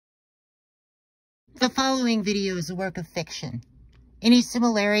The following video is a work of fiction. Any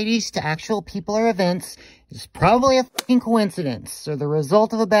similarities to actual people or events is probably a fucking coincidence, or the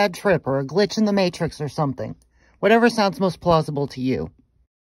result of a bad trip, or a glitch in the Matrix or something. Whatever sounds most plausible to you.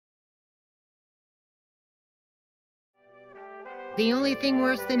 The only thing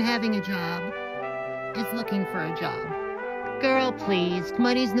worse than having a job is looking for a job. Girl, please,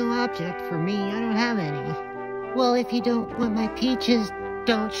 money's no object for me. I don't have any. Well, if you don't want my peaches,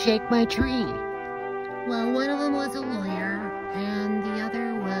 don't shake my tree. Well, one of them was a lawyer, and the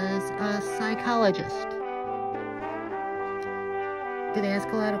other was a psychologist. Did they ask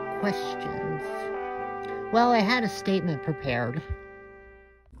a lot of questions? Well, I had a statement prepared.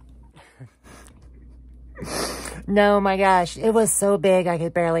 No, my gosh, it was so big I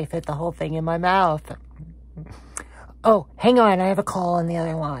could barely fit the whole thing in my mouth. Oh, hang on, I have a call on the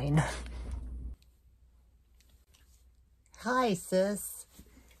other line. Hi, sis.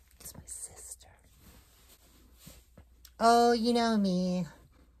 It's my sister. Oh, you know me.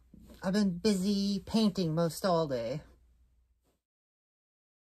 I've been busy painting most all day.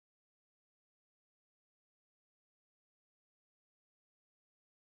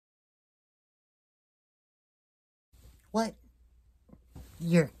 What?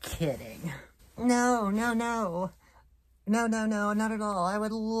 You're kidding. No, no, no. No, no, no, not at all. I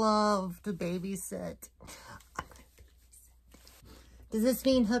would love to babysit. I'm gonna babysit. Does this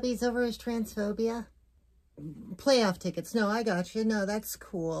mean hubby's over his transphobia? Playoff tickets. No, I got you. No, that's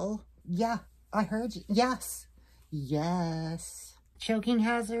cool. Yeah, I heard you. Yes. Yes. Choking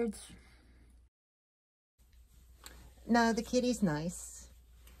hazards? No, the kitty's nice.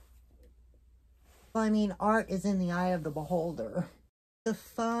 Well, I mean, art is in the eye of the beholder.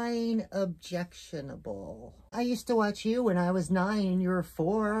 Define objectionable. I used to watch you when I was 9 and you were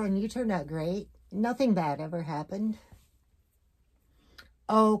 4, and you turned out great. Nothing bad ever happened.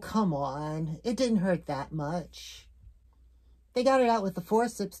 Oh, come on. It didn't hurt that much. They got it out with the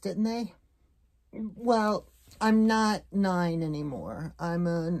forceps, didn't they? Well, I'm not 9 anymore. I'm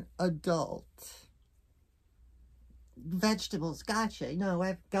an adult. Vegetables, gotcha. No,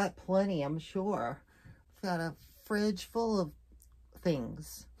 I've got plenty, I'm sure. I've got a fridge full of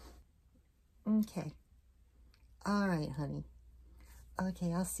things. Okay. All right, honey.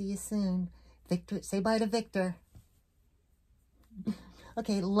 Okay, I'll see you soon. Victor, say bye to Victor.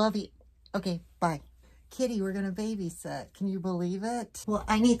 Okay, love you. Okay, bye. Kitty, we're going to babysit. Can you believe it? Well,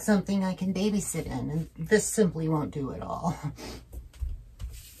 I need something I can babysit in, and this simply won't do it all.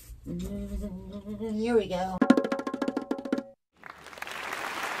 Here we go.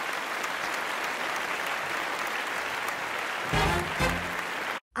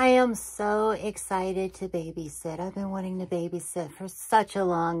 I am so excited to babysit. I've been wanting to babysit for such a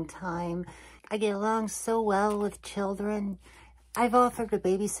long time. I get along so well with children. I've offered to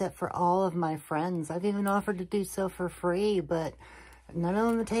babysit for all of my friends. I've even offered to do so for free, but none of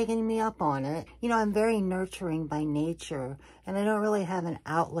them have taken me up on it. You know, I'm very nurturing by nature, and I don't really have an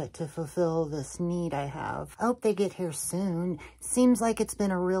outlet to fulfill this need I have. I hope they get here soon. Seems like it's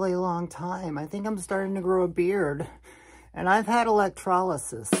been a really long time. I think I'm starting to grow a beard. And I've had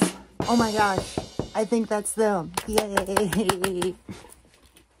electrolysis. Oh my gosh, I think that's them. Yay.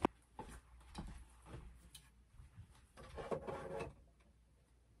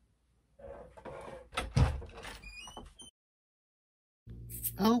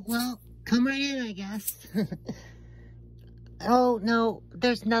 Oh, well, come right in, I guess. Oh, no,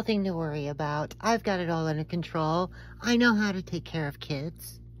 there's nothing to worry about. I've got it all under control. I know how to take care of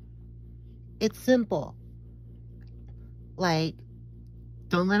kids. It's simple. Like,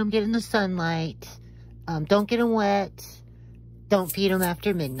 don't let them get in the sunlight. Don't get them wet. Don't feed them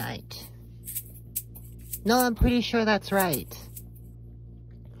after midnight. No, I'm pretty sure that's right.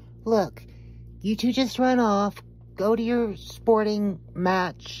 Look, you two just run off, go to your sporting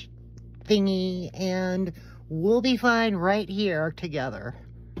match thingy, and we'll be fine right here together.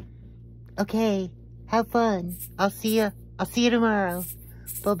 Okay, have fun. I'll see you tomorrow.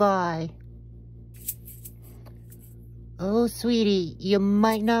 Bye-bye. Oh, sweetie, you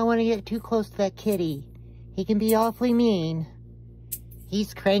might not want to get too close to that kitty. He can be awfully mean.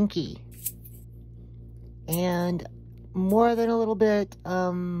 He's cranky. And more than a little bit,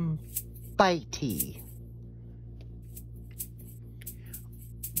 bitey.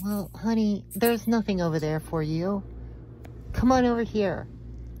 Well, honey, there's nothing over there for you. Come on over here.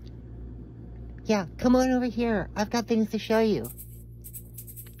 Yeah, come on over here. I've got things to show you.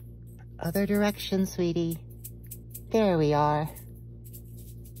 Other direction, sweetie. There we are.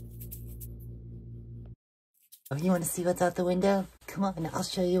 Oh, you want to see what's out the window? Come on, I'll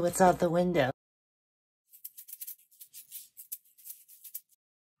show you what's out the window.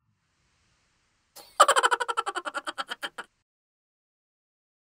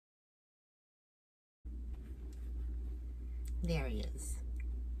 There he is.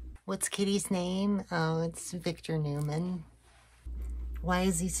 What's Kitty's name? Oh, it's Victor Newman. Why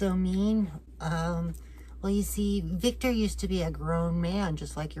is he so mean? Well, you see, Victor used to be a grown man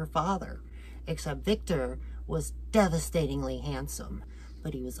just like your father, except Victor was devastatingly handsome,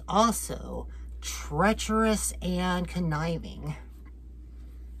 but he was also treacherous and conniving.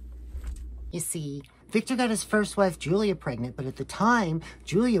 You see, Victor got his first wife, Julia, pregnant, but at the time,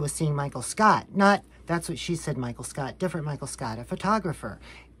 Julia was seeing Michael Scott. Not, that's what she said, Michael Scott, different Michael Scott, a photographer.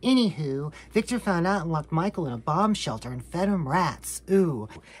 Anywho, Victor found out and locked Michael in a bomb shelter and fed him rats. Ooh.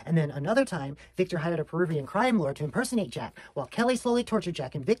 And then another time, Victor hired a Peruvian crime lord to impersonate Jack, while Kelly slowly tortured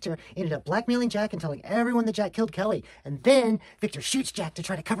Jack, and Victor ended up blackmailing Jack and telling everyone that Jack killed Kelly. And then Victor shoots Jack to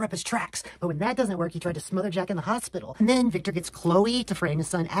try to cover up his tracks. But when that doesn't work, he tried to smother Jack in the hospital. And then Victor gets Chloe to frame his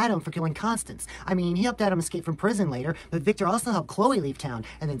son Adam for killing Constance. I mean, he helped Adam escape from prison later, but Victor also helped Chloe leave town.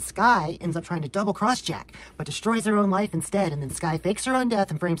 And then Skye ends up trying to double-cross Jack, but destroys her own life instead. And then Skye fakes her own death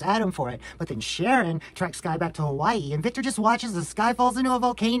and frames Adam for it. But then Sharon tracks Skye back to Hawaii, and Victor just watches as Skye falls into a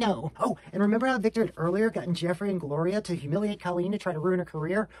volcano. Oh, and remember how Victor had earlier gotten Jeffrey and Gloria to humiliate Colleen to try to ruin her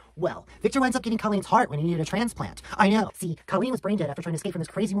career? Well, Victor winds up getting Colleen's heart when he needed a transplant. I know. See, Colleen was brain dead after trying to escape from this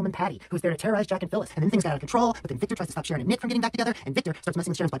crazy woman, Patty, who was there to terrorize Jack and Phyllis. And then things got out of control, but then Victor tries to stop Sharon and Nick from getting back together, and Victor starts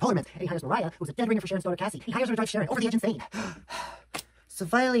messing with Sharon's bipolar meds, and he hires Mariah, who's a dead ringer for Sharon's daughter, Cassie. He hires her to drive Sharon over the edge insane. So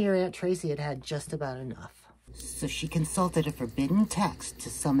finally, your Aunt Tracy had had just about enough. So she consulted a forbidden text to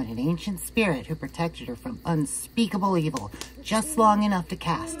summon an ancient spirit who protected her from unspeakable evil, just long enough to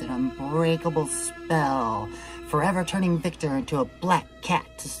cast an unbreakable spell, forever turning Victor into a black cat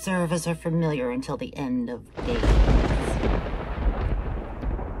to serve as her familiar until the end of days.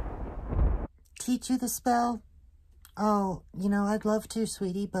 Teach you the spell? Oh, you know, I'd love to,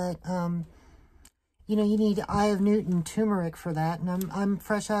 sweetie, but, you know, you need Eye of Newton turmeric for that, and I'm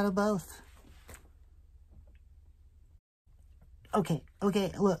fresh out of both. Okay,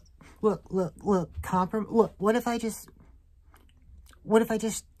 look, what if I just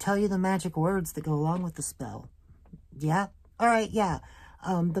tell you the magic words that go along with the spell? Yeah? Alright, yeah.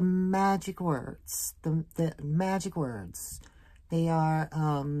 The magic words. The magic words. They are,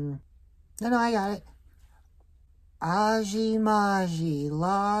 no, I got it. Aji Maji,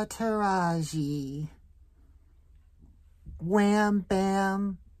 La Taraji. Wham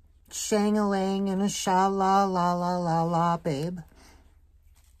Bam. Shang-a-lang and a sha-la-la-la-la-la, babe.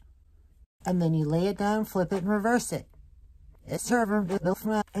 And then you lay it down, flip it, and reverse it. It's server,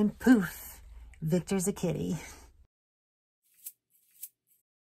 and poof, Victor's a kitty.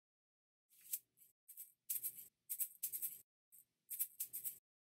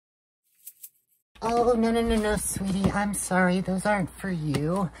 Oh, no, sweetie. I'm sorry. Those aren't for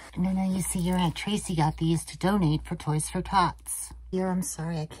you. No, you see, your Aunt Tracy got these to donate for Toys for Tots. Here, I'm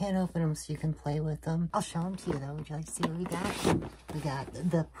sorry, I can't open them so you can play with them. I'll show them to you, though. Would you like to see what we got? We got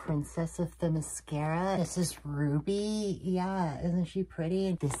the Princess of the Mascara. This is Ruby. Yeah, isn't she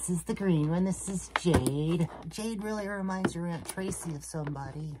pretty? This is the green one. This is Jade. Jade really reminds your Aunt Tracy of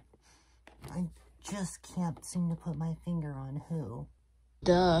somebody. I just can't seem to put my finger on who.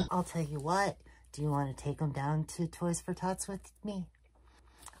 Duh. I'll tell you what. Do you want to take them down to Toys for Tots with me?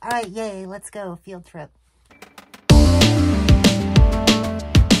 All right, yay, let's go. Field trip.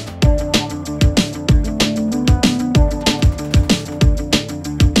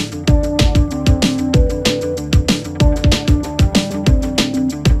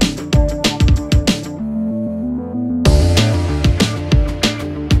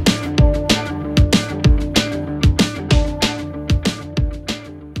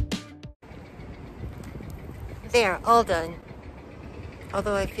 There, all done.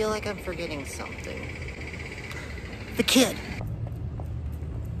 Although I feel like I'm forgetting something. The kid.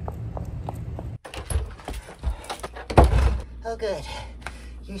 Oh, good.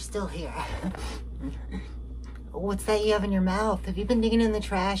 You're still here. What's that you have in your mouth? Have you been digging in the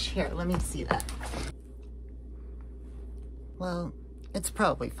trash? Here, let me see that. Well, it's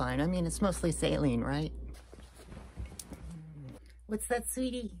probably fine. I mean, it's mostly saline, right? What's that,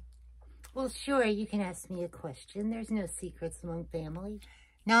 sweetie? Well, sure, you can ask me a question. There's no secrets among family.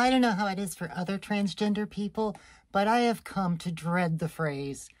 Now, I don't know how it is for other transgender people, but I have come to dread the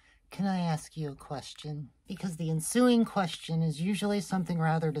phrase, "Can I ask you a question?" Because the ensuing question is usually something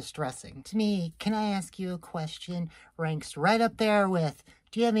rather distressing. To me, "Can I ask you a question?" ranks right up there with,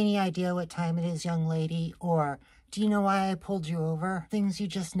 "Do you have any idea what time it is, young lady?" Or, "Do you know why I pulled you over?" Things you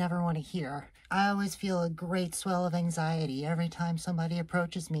just never want to hear. I always feel a great swell of anxiety every time somebody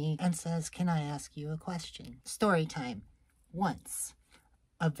approaches me and says, "Can I ask you a question?" Story time. Once,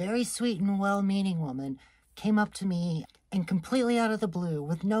 a very sweet and well-meaning woman came up to me and completely out of the blue,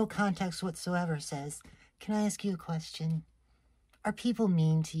 with no context whatsoever, says, "Can I ask you a question?" Are people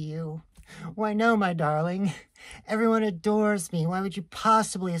mean to you? Why, no, my darling. Everyone adores me. Why would you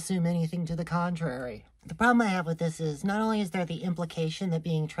possibly assume anything to the contrary? The problem I have with this is not only is there the implication that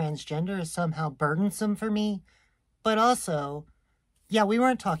being transgender is somehow burdensome for me, but also, yeah, we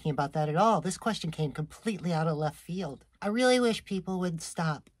weren't talking about that at all. This question came completely out of left field. I really wish people would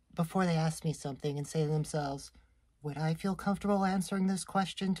stop before they ask me something and say to themselves, would I feel comfortable answering this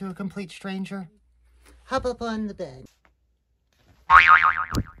question to a complete stranger? Hop up on the bed.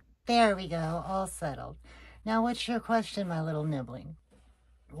 There we go, all settled. Now, what's your question, my little nibbling?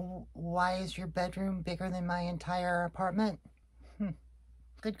 Why is your bedroom bigger than my entire apartment?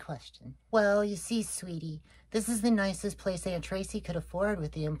 Good question. Well, you see, sweetie, this is the nicest place Aunt Tracy could afford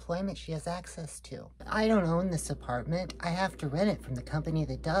with the employment she has access to. I don't own this apartment. I have to rent it from the company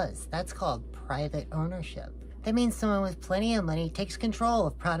that does. That's called private ownership. That means someone with plenty of money takes control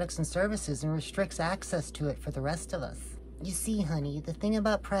of products and services and restricts access to it for the rest of us. You see, honey, the thing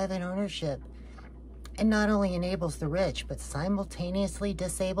about private ownership, it not only enables the rich, but simultaneously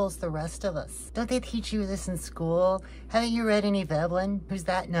disables the rest of us. Don't they teach you this in school? Haven't you read any Veblen? Who's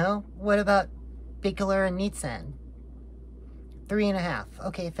that? No? What about Bickler and Nitzan? 3.5.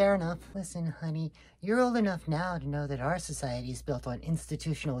 Okay, fair enough. Listen, honey, you're old enough now to know that our society is built on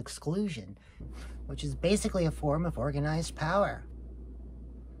institutional exclusion, which is basically a form of organized power.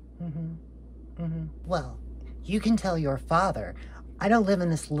 Well, you can tell your father, I don't live in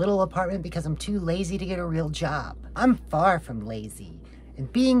this little apartment because I'm too lazy to get a real job. I'm far from lazy.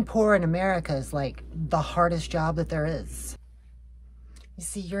 And being poor in America is like the hardest job that there is. You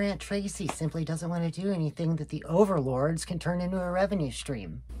see, your Aunt Tracy simply doesn't want to do anything that the overlords can turn into a revenue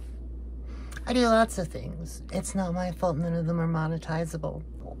stream. I do lots of things. It's not my fault none of them are monetizable.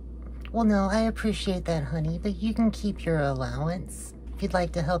 Well, no, I appreciate that, honey, but you can keep your allowance. If you'd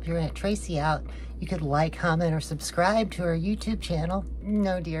like to help your Aunt Tracy out, you could like, comment, or subscribe to her YouTube channel.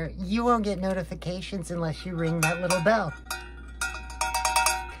 No, dear, you won't get notifications unless you ring that little bell.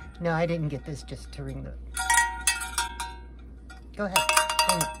 No, I didn't get this just to ring the... Go ahead.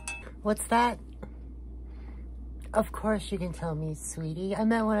 What's that? Of course you can tell me, sweetie. I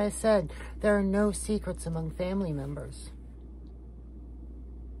meant what I said. There are no secrets among family members.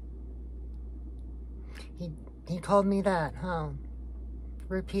 He called me that, huh?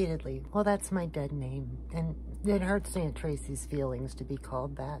 Repeatedly. Well, that's my dead name, and it hurts Aunt Tracy's feelings to be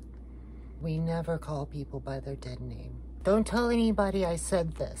called that. We never call people by their dead name. Don't tell anybody I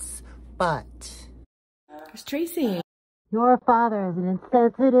said this, but... It's Tracy. Your father is an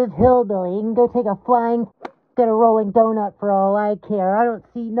insensitive hillbilly. You can go take a flying... get a rolling donut for all I care. I don't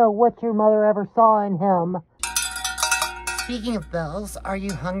know what your mother ever saw in him. Speaking of bells, are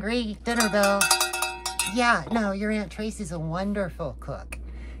you hungry? Dinner bell. Yeah, no, your Aunt Tracy's a wonderful cook.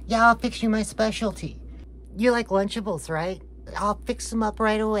 Yeah, I'll fix you my specialty. You like Lunchables, right? I'll fix them up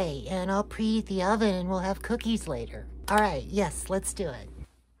right away, and I'll preheat the oven, and we'll have cookies later. All right, yes, let's do it.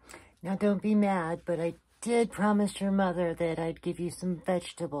 Now, don't be mad, but I did promise your mother that I'd give you some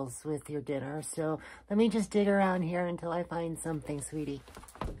vegetables with your dinner, so let me just dig around here until I find something, sweetie.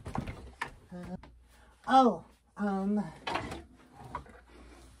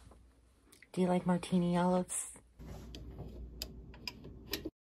 Do you like martini olives?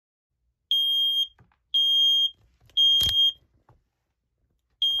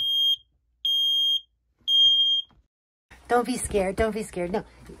 Don't be scared. Don't be scared. No.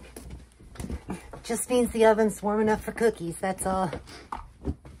 Just means the oven's warm enough for cookies. That's all.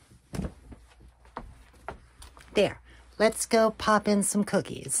 There. Let's go pop in some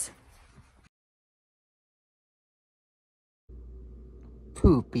cookies.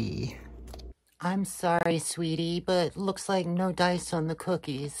 Poopy. I'm sorry, sweetie, but looks like no dice on the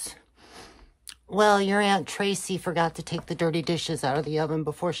cookies. Well, your Aunt Tracy forgot to take the dirty dishes out of the oven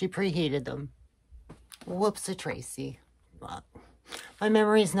before she preheated them. Whoops-a-Tracy. My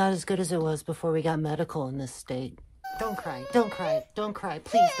memory's not as good as it was before we got medical in this state. Don't cry, don't cry, don't cry.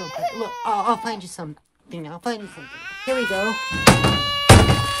 Please don't cry. Look, I'll find you something. I'll find you something. Here we go.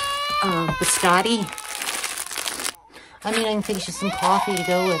 Biscotti. I mean, I can fix you some coffee to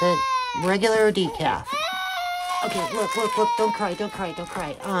go with it. Regular or decaf? Okay, look, don't cry.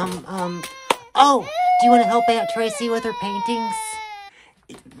 Oh, do you want to help Aunt Tracy with her paintings?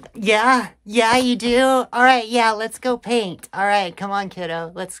 Yeah, you do? All right, yeah, let's go paint. All right, come on,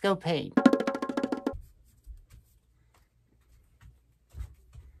 kiddo, let's go paint.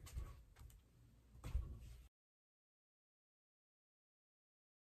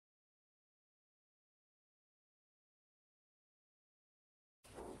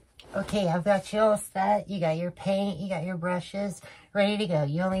 Okay, I've got you all set. You got your paint, you got your brushes, ready to go.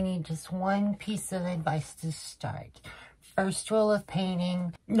 You only need just one piece of advice to start. First rule of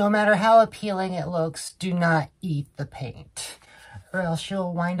painting, no matter how appealing it looks, do not eat the paint, or else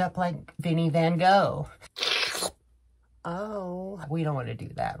you'll wind up like Vinnie Van Gogh. Oh, we don't want to do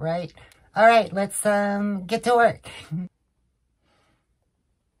that, right? All right, let's get to work.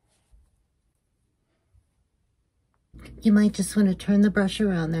 You might just want to turn the brush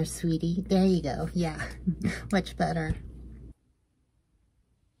around there, sweetie. There you go. Yeah, much better.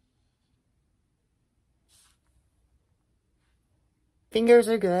 Fingers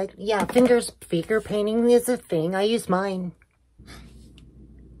are good. Yeah, finger painting is a thing. I use mine.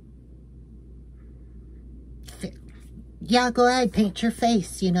 Yeah, go ahead, paint your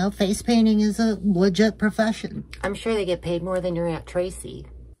face, you know. Face painting is a legit profession. I'm sure they get paid more than your Aunt Tracy.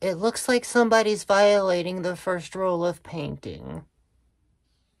 It looks like somebody's violating the first rule of painting.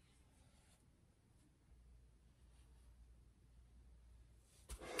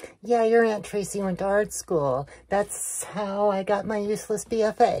 Yeah, your Aunt Tracy went to art school. That's how I got my useless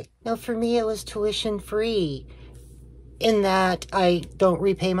BFA. No, for me it was tuition free, in that I don't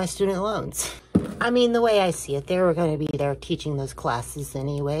repay my student loans. I mean, the way I see it, they were going to be there teaching those classes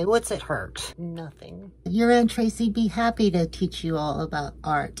anyway. What's it hurt? Nothing. Your Aunt Tracy'd be happy to teach you all about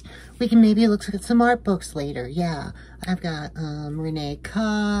art. We can maybe look at some art books later. Yeah, I've got Renee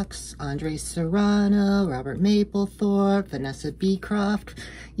Cox, Andre Serrano, Robert Mapplethorpe, Vanessa Beecroft.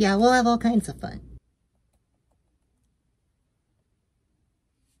 Yeah, we'll have all kinds of fun.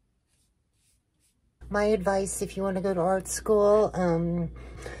 My advice, if you want to go to art school,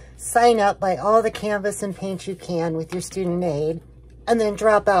 sign up, buy all the canvas and paint you can with your student aid, and then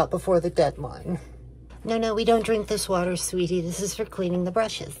drop out before the deadline. No, we don't drink this water, sweetie. This is for cleaning the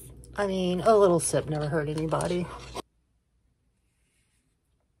brushes. I mean, a little sip never hurt anybody.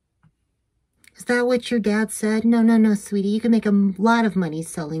 Is that what your dad said? No, sweetie. You can make a lot of money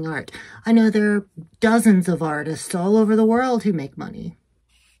selling art. I know there are dozens of artists all over the world who make money.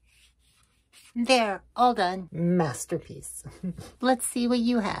 There, all done. Masterpiece. Let's see what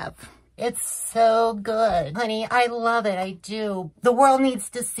you have. It's so good. Honey, I love it. I do. The world needs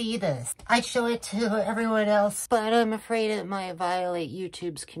to see this. I'd show it to everyone else, but I'm afraid it might violate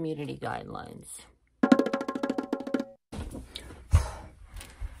YouTube's community guidelines.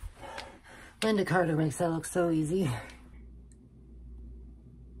 Linda Carter makes that look so easy.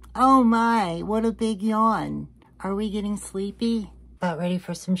 Oh my, what a big yawn. Are we getting sleepy? About ready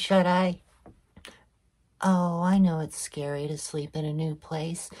for some shut-eye? Oh, I know it's scary to sleep in a new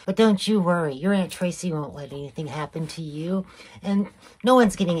place, but don't you worry. Your Aunt Tracy won't let anything happen to you, and no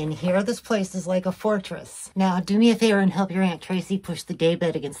one's getting in here. This place is like a fortress. Now, do me a favor and help your Aunt Tracy push the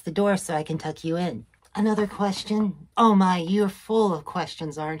daybed against the door so I can tuck you in. Another question? Oh my, you're full of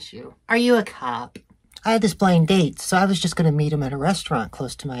questions, aren't you? Are you a cop? I had this blind date, so I was just going to meet him at a restaurant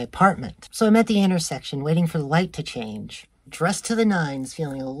close to my apartment. So I'm at the intersection waiting for the light to change. Dressed to the nines,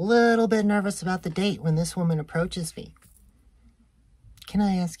 feeling a little bit nervous about the date when this woman approaches me. Can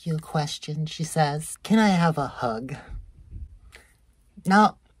I ask you a question? She says. Can I have a hug?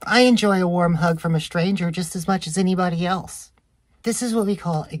 Now, I enjoy a warm hug from a stranger just as much as anybody else. This is what we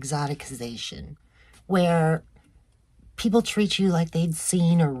call exoticization, where people treat you like they'd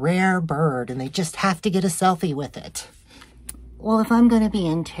seen a rare bird and they just have to get a selfie with it. Well, if I'm going to be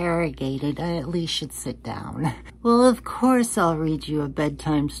interrogated, I at least should sit down. Well, of course I'll read you a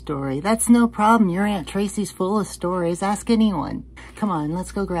bedtime story. That's no problem. Your Aunt Tracy's full of stories. Ask anyone. Come on,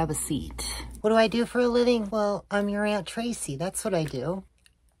 let's go grab a seat. What do I do for a living? Well, I'm your Aunt Tracy. That's what I do.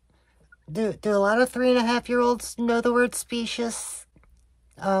 Do a lot of 3.5-year-olds know the word specious?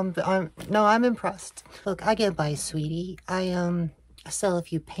 No, I'm impressed. Look, I get by, sweetie. I sell a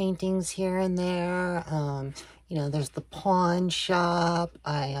few paintings here and there. You know, there's the pawn shop.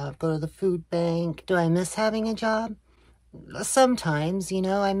 I go to the food bank. Do I miss having a job? Sometimes, you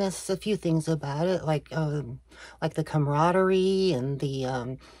know, I miss a few things about it, like the camaraderie and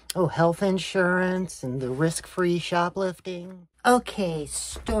the health insurance and the risk-free shoplifting. Okay,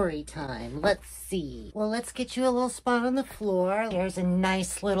 story time. Let's see. Well, let's get you a little spot on the floor. There's a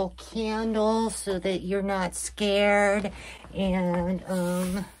nice little candle so that you're not scared. And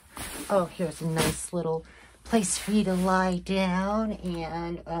oh, here's a nice little place for you to lie down,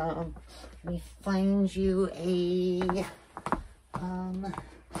 and let me find you a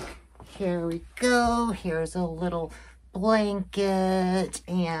here we go. Here's a little blanket,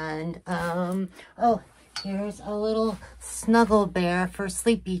 and oh, here's a little snuggle bear for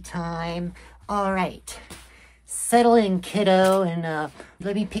sleepy time. All right, settle in, kiddo, and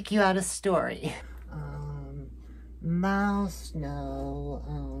let me pick you out a story. Mouse,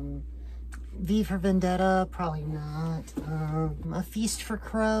 no. V for Vendetta, probably not. A Feast for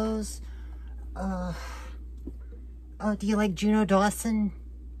Crows. Oh, do you like Juno Dawson?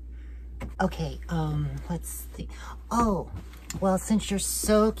 Okay, let's see. Oh, well, since you're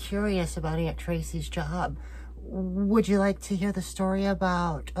so curious about Aunt Tracy's job, would you like to hear the story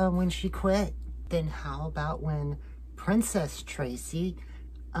about when she quit? Then how about when Princess Tracy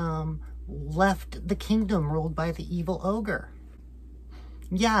left the kingdom ruled by the evil ogre?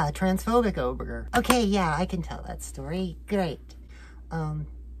 Yeah, a transphobic ogre. Okay, yeah, I can tell that story. Great.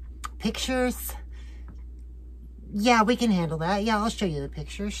 Pictures? Yeah, we can handle that. Yeah, I'll show you the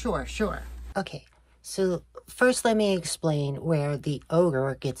pictures. Sure, sure. Okay, so first let me explain where the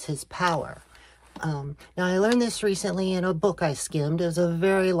ogre gets his power. Now, I learned this recently in a book I skimmed. It was a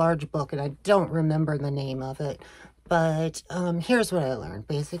very large book, and I don't remember the name of it. But here's what I learned.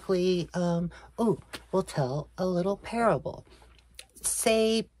 Basically, we'll tell a little parable.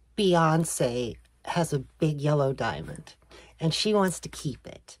 Say Beyonce has a big yellow diamond, and she wants to keep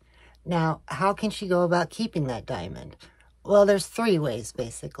it. Now, how can she go about keeping that diamond? Well, there's 3 ways,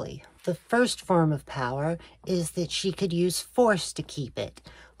 basically. The first form of power is that she could use force to keep it.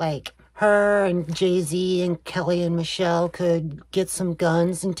 Like, her and Jay-Z and Kelly and Michelle could get some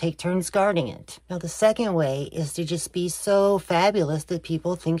guns and take turns guarding it. Now, the second way is to just be so fabulous that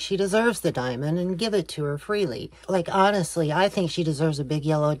people think she deserves the diamond and give it to her freely. Like, honestly, I think she deserves a big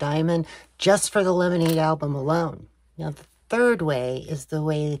yellow diamond just for the Lemonade album alone. Now, the third way is the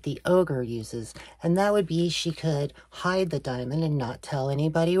way that the ogre uses, and that would be she could hide the diamond and not tell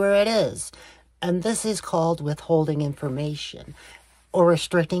anybody where it is. And this is called withholding information or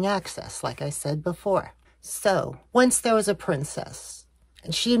restricting access, like I said before. So, once there was a princess,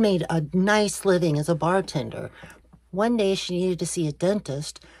 and she made a nice living as a bartender. One day she needed to see a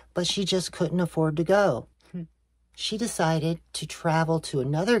dentist, but she just couldn't afford to go. She decided to travel to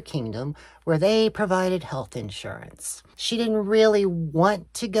another kingdom where they provided health insurance. She didn't really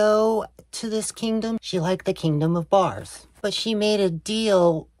want to go to this kingdom. She liked the kingdom of bars. But she made a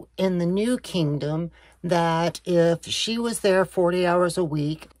deal in the new kingdom that if she was there 40 hours a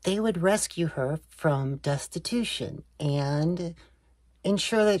week, they would rescue her from destitution and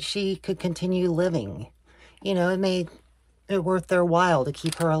ensure that she could continue living. You know, it made it worth their while to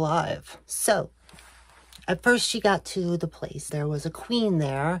keep her alive. So, at first she got to the place. There was a queen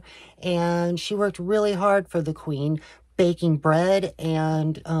there, and she worked really hard for the queen, baking bread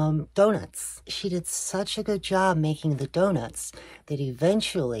and donuts. She did such a good job making the donuts that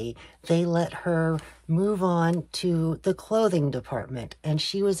eventually they let her move on to the clothing department, and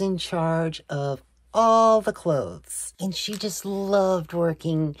she was in charge of all the clothes. And she just loved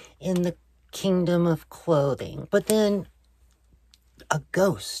working in the kingdom of clothing. But then a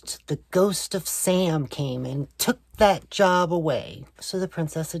ghost, the ghost of Sam, came and took that job away. So the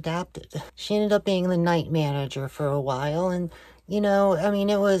princess adapted. She ended up being the night manager for a while, and you know, I mean,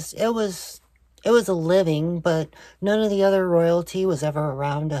 it was a living, but none of the other royalty was ever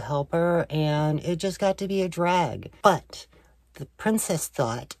around to help her, and it just got to be a drag. But the princess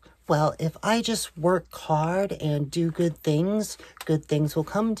thought, well, if I just work hard and do good things will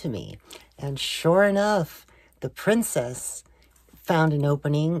come to me. And sure enough, the princess found an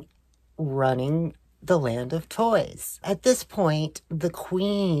opening running the land of toys. At this point, the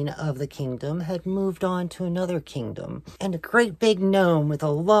queen of the kingdom had moved on to another kingdom, and a great big gnome with a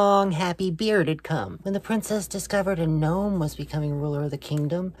long, happy beard had come. When the princess discovered a gnome was becoming ruler of the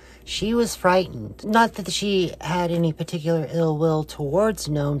kingdom, she was frightened. Not that she had any particular ill will towards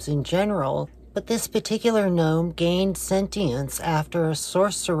gnomes in general, but this particular gnome gained sentience after a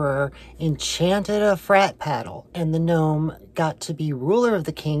sorcerer enchanted a frat paddle, and the gnome got to be ruler of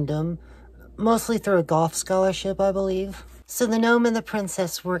the kingdom, mostly through a golf scholarship, I believe. So the gnome and the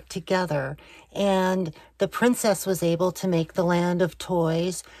princess worked together, and the princess was able to make the land of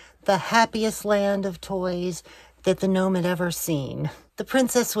toys the happiest land of toys that the gnome had ever seen. The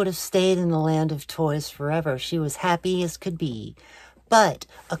princess would have stayed in the land of toys forever. She was happy as could be. But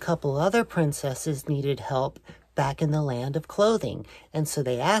a couple other princesses needed help back in the land of clothing. And so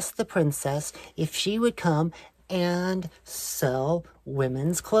they asked the princess if she would come and sell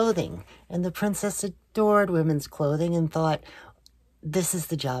women's clothing. And the princess adored women's clothing and thought, this is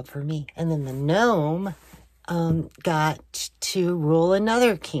the job for me. And then the gnome got to rule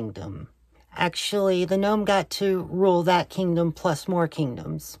another kingdom. Actually, the gnome got to rule that kingdom plus more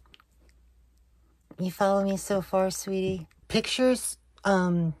kingdoms. You follow me so far, sweetie? Pictures?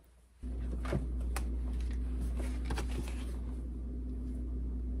 So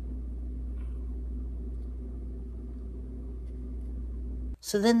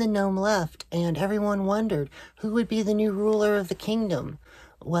then the gnome left, and everyone wondered who would be the new ruler of the kingdom.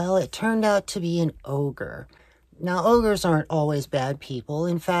 Well, it turned out to be an ogre. Now, ogres aren't always bad people.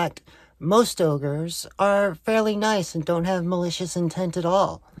 In fact, Most ogres are fairly nice and don't have malicious intent at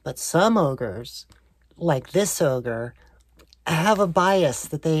all. But some ogres, like this ogre, have a bias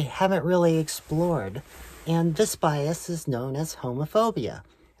that they haven't really explored. And this bias is known as homophobia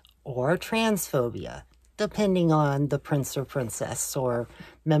or transphobia, depending on the prince or princess or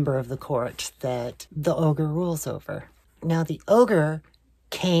member of the court that the ogre rules over. Now, the ogre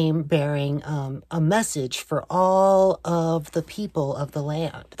came bearing a message for all of the people of the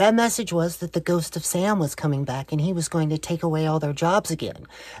land. That message was that the ghost of Sam was coming back and he was going to take away all their jobs again.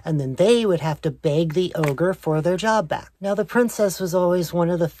 And then they would have to beg the ogre for their job back. Now, the princess was always one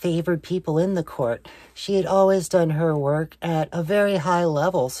of the favored people in the court. She had always done her work at a very high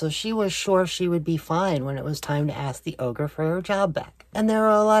level, so she was sure she would be fine when it was time to ask the ogre for her job back. And there were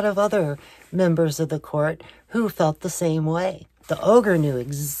a lot of other members of the court who felt the same way. The ogre knew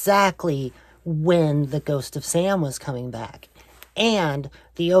exactly when the ghost of Sam was coming back. And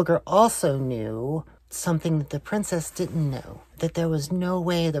the ogre also knew something that the princess didn't know, that there was no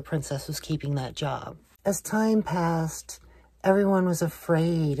way the princess was keeping that job. As time passed, everyone was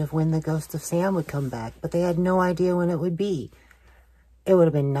afraid of when the ghost of Sam would come back, but they had no idea when it would be. It would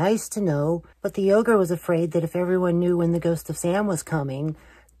have been nice to know, but the ogre was afraid that if everyone knew when the ghost of Sam was coming,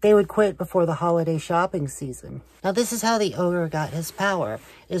 they would quit before the holiday shopping season. Now, this is how the ogre got his power,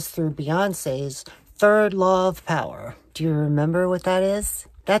 is through Beyonce's third law of power. Do you remember what that is?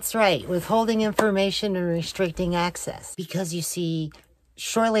 That's right, withholding information and restricting access. Because you see,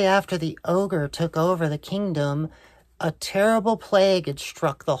 shortly after the ogre took over the kingdom, a terrible plague had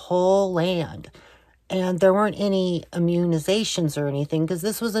struck the whole land. And there weren't any immunizations or anything because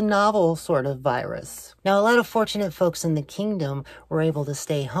this was a novel sort of virus. Now, a lot of fortunate folks in the kingdom were able to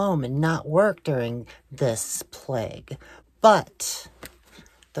stay home and not work during this plague. But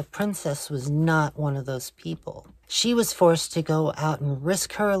the princess was not one of those people. She was forced to go out and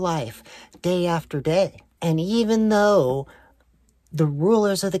risk her life day after day. And even though the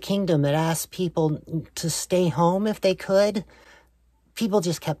rulers of the kingdom had asked people to stay home if they could, people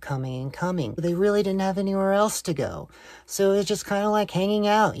just kept coming and coming. They really didn't have anywhere else to go. So it was just kind of like hanging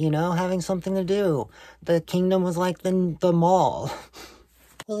out, you know, having something to do. The kingdom was like the mall.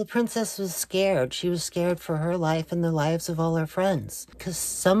 Well, the princess was scared. She was scared for her life and the lives of all her friends. Because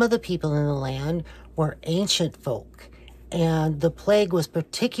some of the people in the land were ancient folk. And the plague was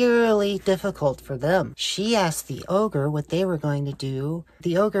particularly difficult for them. She asked the ogre what they were going to do.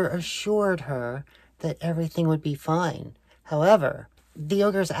 The ogre assured her that everything would be fine. However, the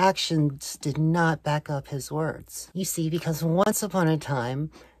ogre's actions did not back up his words. You see, because once upon a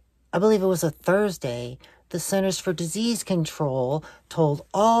time, I believe it was a Thursday, the Centers for Disease Control told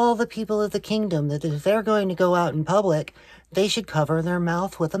all the people of the kingdom that if they're going to go out in public, they should cover their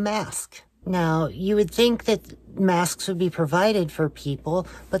mouth with a mask. Now, you would think that masks would be provided for people,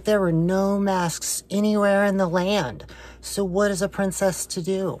 but there were no masks anywhere in the land. So what is a princess to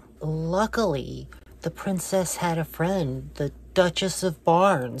do? Luckily, the princess had a friend, the Duchess of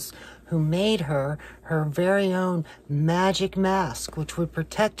Barnes, who made her very own magic mask, which would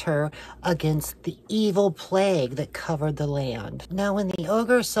protect her against the evil plague that covered the land. Now, when the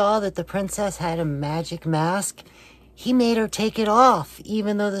ogre saw that the princess had a magic mask, he made her take it off,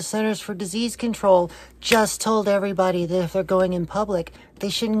 even though the Centers for Disease Control just told everybody that if they're going in public, they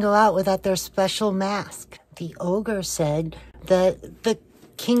shouldn't go out without their special mask. The ogre said that the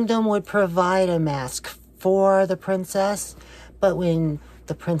kingdom would provide a mask for the princess, but when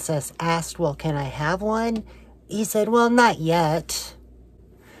the princess asked, well, can I have one? He said, well, not yet.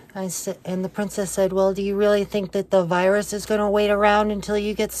 And the princess said, well, do you really think that the virus is going to wait around until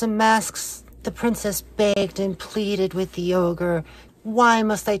you get some masks? The princess begged and pleaded with the ogre, why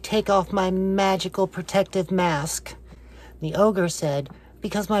must I take off my magical protective mask? The ogre said,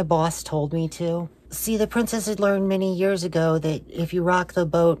 because my boss told me to. See, the princess had learned many years ago that if you rock the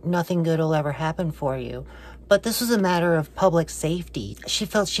boat, nothing good will ever happen for you. But this was a matter of public safety. She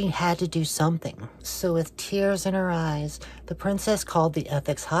felt she had to do something. So with tears in her eyes, the princess called the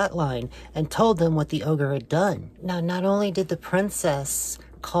ethics hotline and told them what the ogre had done. Now, not only did the princess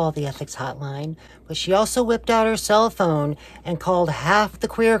call the ethics hotline, but she also whipped out her cell phone and called half the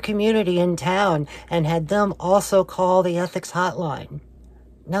queer community in town and had them also call the ethics hotline.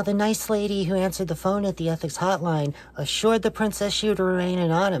 Now, the nice lady who answered the phone at the ethics hotline assured the princess she would remain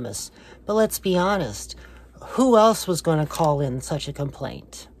anonymous. But let's be honest, who else was going to call in such a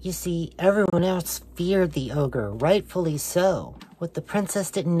complaint? You see, everyone else feared the ogre, rightfully so. What the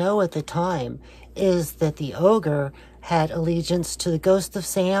princess didn't know at the time is that the ogre had allegiance to the ghost of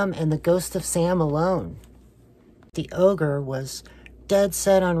Sam and the ghost of Sam alone. The ogre was dead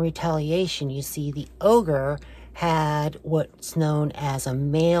set on retaliation. You see, the ogre had what's known as a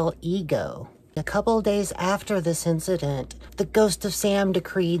male ego. A couple of days after this incident, the ghost of Sam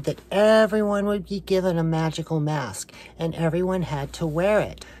decreed that everyone would be given a magical mask, and everyone had to wear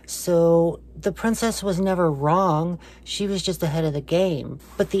it. So the princess was never wrong. She was just ahead of the game.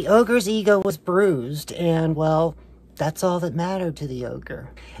 But the ogre's ego was bruised, and, well, that's all that mattered to the ogre.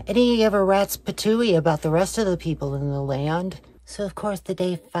 And he gave a rat's patooey about the rest of the people in the land. So, of course, the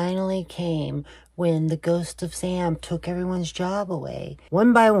day finally came when the ghost of Sam took everyone's job away.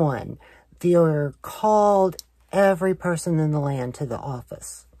 One by one, the ogre called every person in the land to the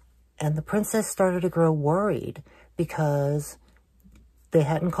office. And the princess started to grow worried because they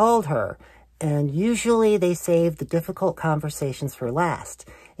hadn't called her. And usually they saved the difficult conversations for last.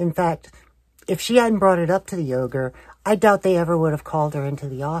 In fact, if she hadn't brought it up to the ogre, I doubt they ever would have called her into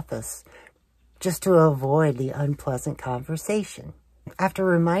the office, just to avoid the unpleasant conversation. After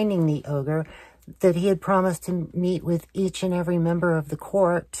reminding the ogre that he had promised to meet with each and every member of the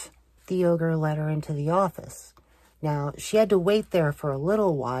court, the ogre let her into the office. Now, she had to wait there for a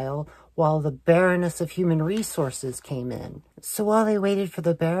little while the Baroness of Human Resources came in. So while they waited for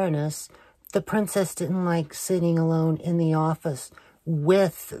the Baroness, the princess didn't like sitting alone in the office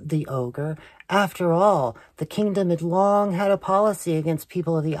with the ogre. After all, the kingdom had long had a policy against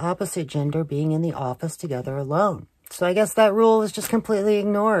people of the opposite gender being in the office together alone. So I guess that rule was just completely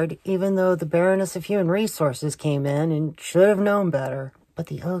ignored, even though the Baroness of Human Resources came in and should have known better. But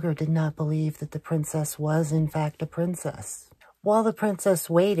the ogre did not believe that the princess was, in fact, a princess. While the princess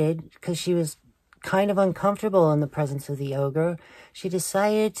waited, because she was kind of uncomfortable in the presence of the ogre, she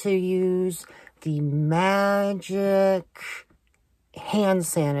decided to use the magic hand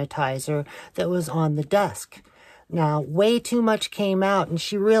sanitizer that was on the desk. Now, way too much came out, and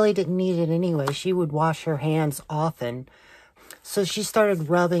she really didn't need it anyway. She would wash her hands often. So she started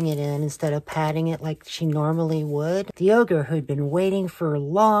rubbing it in instead of patting it like she normally would. The ogre, who had been waiting for a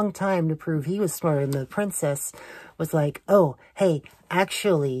long time to prove he was smarter than the princess, was like, oh, hey,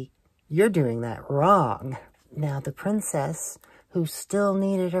 actually, you're doing that wrong. Now, the princess, who still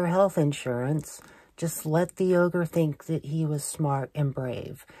needed her health insurance, just let the ogre think that he was smart and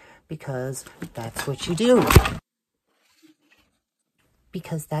brave, because that's what you do.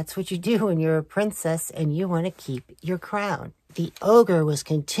 Because that's what you do when you're a princess and you want to keep your crown. The ogre was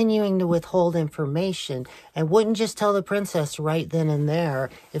continuing to withhold information and wouldn't just tell the princess right then and there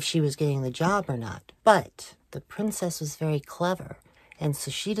if she was getting the job or not. But the princess was very clever, and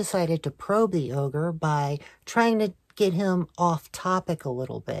so she decided to probe the ogre by trying to get him off topic a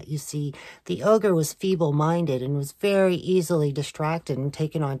little bit. You see, the ogre was feeble-minded and was very easily distracted and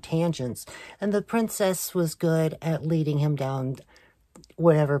taken on tangents, and the princess was good at leading him down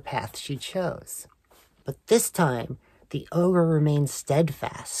whatever path she chose. But this time, the ogre remained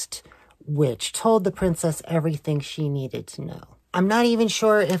steadfast, which told the princess everything she needed to know. I'm not even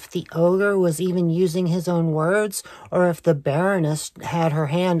sure if the ogre was even using his own words or if the Baroness had her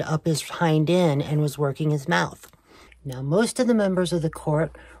hand up his hind end and was working his mouth. Now, most of the members of the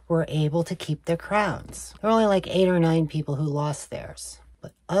court were able to keep their crowns. There were only like 8 or 9 people who lost theirs.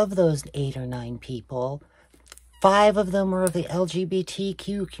 But of those 8 or 9 people, 5 of them were of the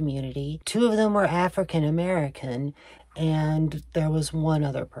LGBTQ community, 2 of them were African American, and there was 1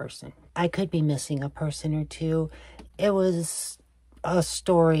 other person. I could be missing a person or 2. It was a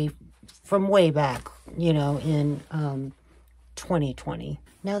story from way back, in 2020.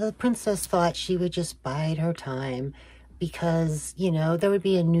 Now, the princess thought she would just bide her time because, there would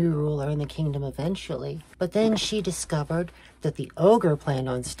be a new ruler in the kingdom eventually. But then she discovered that the ogre planned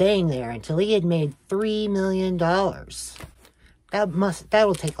on staying there until he had made $3 million.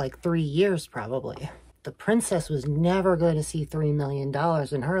 That'll take like 3 years probably. The princess was never going to see $3 million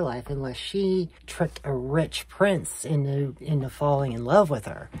in her life unless she tricked a rich prince into falling in love with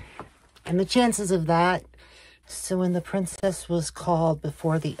her. And the chances of that. So when the princess was called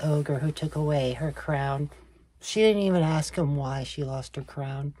before the ogre who took away her crown, she didn't even ask him why she lost her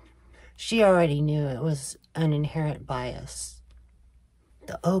crown. She already knew it was an inherent bias.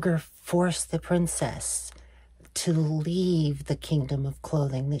 The ogre forced the princess to leave the kingdom of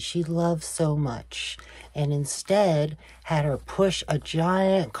clothing that she loved so much, and instead had her push a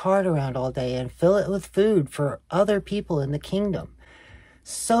giant cart around all day and fill it with food for other people in the kingdom.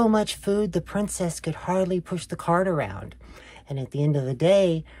 So much food, the princess could hardly push the cart around. And at the end of the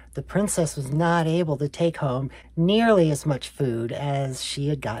day, the princess was not able to take home nearly as much food as she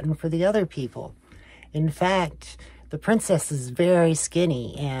had gotten for the other people. In fact, the princess is very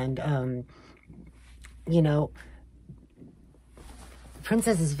skinny, and, the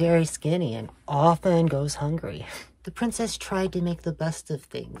princess is very skinny and often goes hungry. The princess tried to make the best of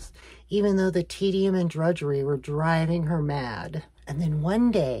things, even though the tedium and drudgery were driving her mad. And then one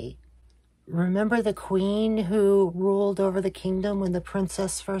day, remember the queen who ruled over the kingdom when the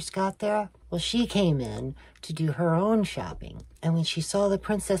princess first got there? Well, she came in to do her own shopping. And when she saw the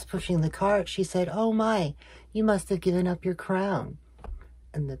princess pushing the cart, she said, "Oh my, you must have given up your crown."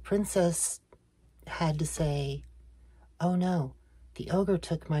 And the princess had to say, "Oh no, the ogre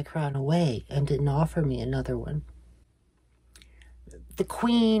took my crown away and didn't offer me another one." The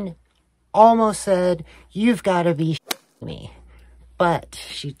queen almost said, "You've got to be me." But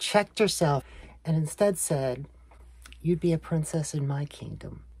she checked herself and instead said, "You'd be a princess in my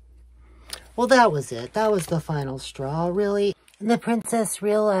kingdom." Well, that was it. That was the final straw, really. And the princess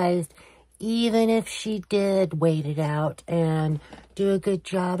realized even if she did wait it out and do a good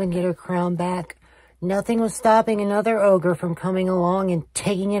job and get her crown back, nothing was stopping another ogre from coming along and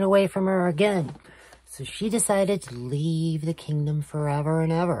taking it away from her again. So she decided to leave the kingdom forever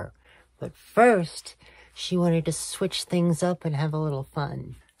and ever. But first, she wanted to switch things up and have a little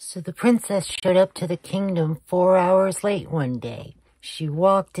fun. So the princess showed up to the kingdom 4 hours late one day. She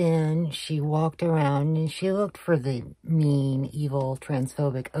walked in, she walked around, and she looked for the mean, evil,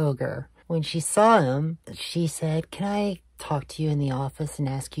 transphobic ogre. When she saw him, she said, "Can I talk to you in the office and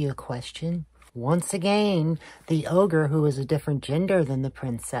ask you a question?" Once again, the ogre, who was a different gender than the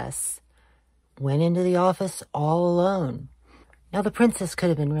princess, went into the office all alone. Now, the princess could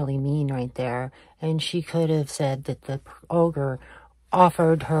have been really mean right there, and she could have said that the ogre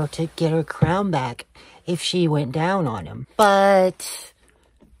offered her to get her crown back if she went down on him. But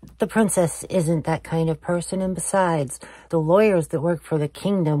the princess isn't that kind of person, and besides, the lawyers that work for the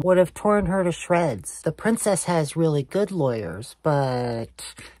kingdom would have torn her to shreds. The princess has really good lawyers,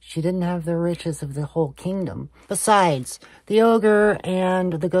 but she didn't have the riches of the whole kingdom. Besides, the ogre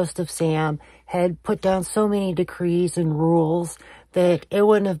and the ghost of Sam had put down so many decrees and rules that it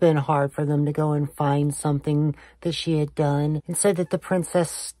wouldn't have been hard for them to go and find something that she had done and said that the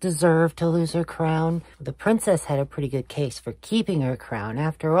princess deserved to lose her crown. The princess had a pretty good case for keeping her crown.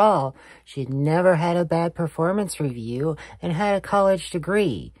 After all, she'd never had a bad performance review and had a college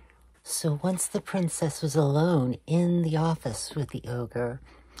degree. So once the princess was alone in the office with the ogre,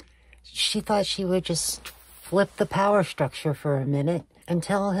 she thought she would just flip the power structure for a minute and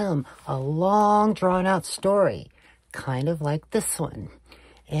tell him a long, drawn-out story, kind of like this one.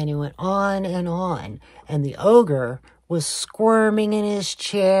 And it went on, and the ogre was squirming in his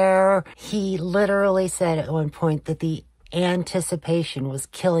chair. He literally said at one point that the anticipation was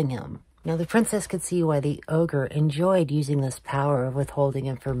killing him. Now, the princess could see why the ogre enjoyed using this power of withholding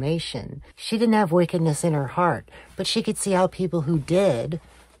information. She didn't have wickedness in her heart, but she could see how people who did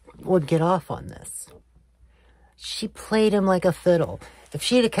would get off on this. She played him like a fiddle. If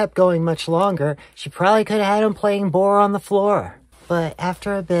she'd have kept going much longer, she probably could have had him playing bore on the floor. But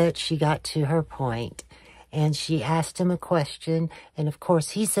after a bit, she got to her point, and she asked him a question, and of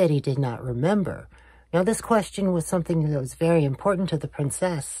course he said he did not remember. Now, this question was something that was very important to the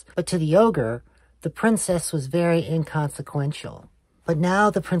princess, but to the ogre, the princess was very inconsequential. But now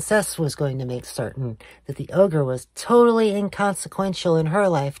the princess was going to make certain that the ogre was totally inconsequential in her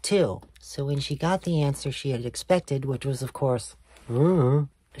life, too. So when she got the answer she had expected, which was, of course,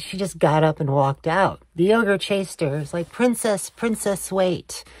 she just got up and walked out. The ogre chased her. It was like, "Princess, princess,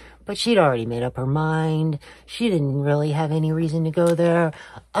 wait." But she'd already made up her mind. She didn't really have any reason to go there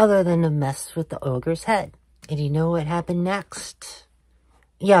other than to mess with the ogre's head. And you know what happened next?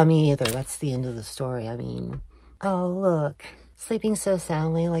 Yeah, me either. That's the end of the story. I mean, oh, look. Sleeping so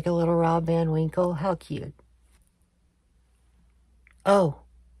soundly like a little Rob Van Winkle. How cute. Oh,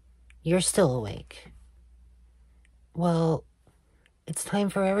 you're still awake. Well, it's time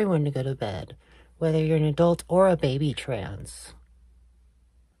for everyone to go to bed, whether you're an adult or a baby trans.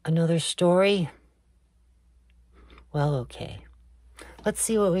 Another story? Well, okay. Let's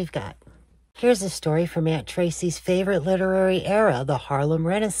see what we've got. Here's a story from Aunt Tracy's favorite literary era, the Harlem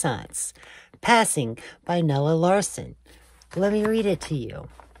Renaissance, Passing by Nella Larsen. Let me read it to you.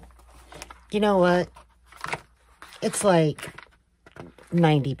 You know what? It's like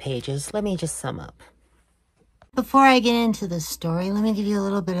 90 pages. Let me just sum up. Before I get into the story, let me give you a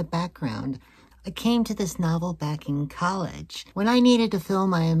little bit of background. I came to this novel back in college. When I needed to fill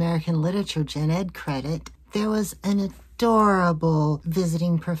my American Literature Gen Ed credit, there was an adorable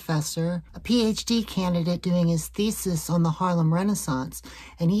visiting professor, a PhD candidate doing his thesis on the Harlem Renaissance,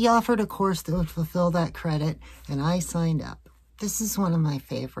 and he offered a course that would fulfill that credit, and I signed up. This is one of my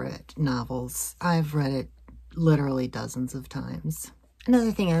favorite novels. I've read it literally dozens of times.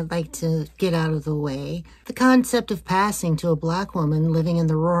 Another thing I'd like to get out of the way, the concept of passing to a black woman living in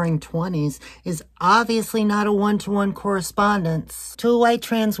the roaring 20s is obviously not a one-to-one correspondence to a white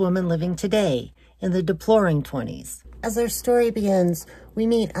trans woman living today in the deploring 20s. As our story begins, we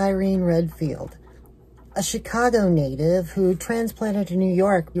meet Irene Redfield, a Chicago native who transplanted to New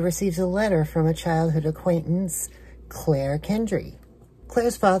York. He receives a letter from a childhood acquaintance, Claire Kendry.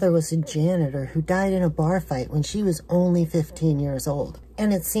 Claire's father was a janitor who died in a bar fight when she was only 15 years old.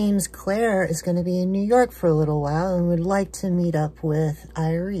 And it seems Claire is going to be in New York for a little while and would like to meet up with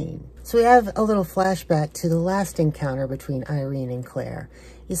Irene. So we have a little flashback to the last encounter between Irene and Claire.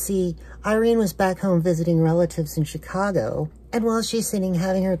 You see, Irene was back home visiting relatives in Chicago, and while she's sitting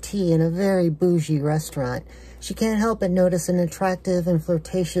having her tea in a very bougie restaurant, she can't help but notice an attractive and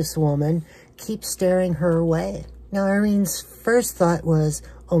flirtatious woman keep staring her away. Now, Irene's first thought was,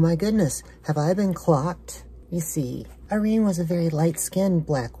 oh my goodness, have I been clocked? You see, Irene was a very light-skinned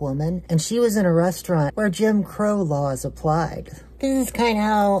black woman, and she was in a restaurant where Jim Crow laws applied. This is kind of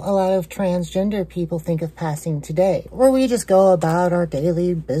how a lot of transgender people think of passing today, where we just go about our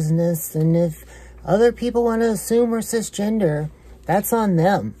daily business, and if other people want to assume we're cisgender, that's on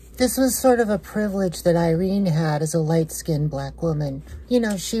them. This was sort of a privilege that Irene had as a light-skinned black woman. You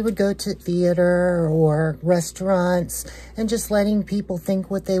know, she would go to theater or restaurants and just letting people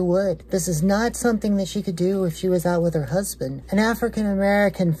think what they would. This is not something that she could do if she was out with her husband, an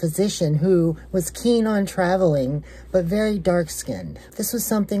African-American physician who was keen on traveling, but very dark-skinned. This was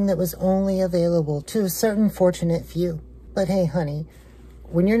something that was only available to a certain fortunate few. But hey, honey,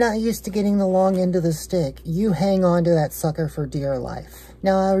 when you're not used to getting the long end of the stick, you hang on to that sucker for dear life.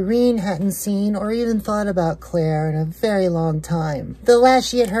 Now, Irene hadn't seen or even thought about Claire in a very long time. The last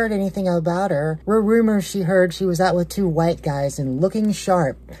she had heard anything about her were rumors she heard she was out with two white guys and looking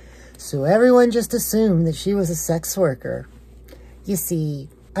sharp. So everyone just assumed that she was a sex worker. You see,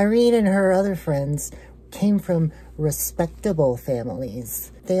 Irene and her other friends came from respectable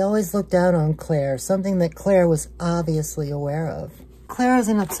families. They always looked down on Claire, something that Claire was obviously aware of. Claire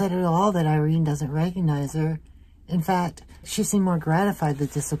isn't upset at all that Irene doesn't recognize her. In fact, she seemed more gratified than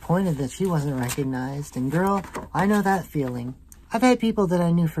disappointed that she wasn't recognized. And girl, I know that feeling. I've had people that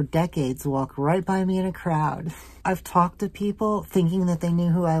I knew for decades walk right by me in a crowd. I've talked to people thinking that they knew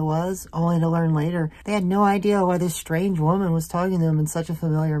who I was, only to learn later they had no idea why this strange woman was talking to them in such a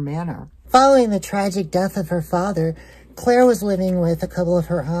familiar manner. Following the tragic death of her father, Claire was living with a couple of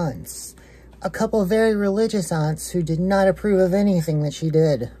her aunts. A couple of very religious aunts who did not approve of anything that she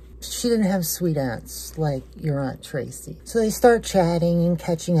did. She didn't have sweet aunts like your Aunt Tracy. So they start chatting and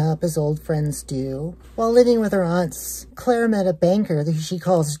catching up as old friends do. While living with her aunts, Claire met a banker that she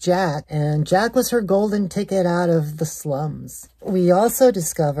calls Jack, and Jack was her golden ticket out of the slums. We also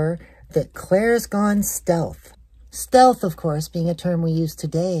discover that Claire's gone stealth. Stealth, of course, being a term we use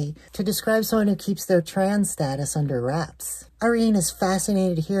today to describe someone who keeps their trans status under wraps. Irene is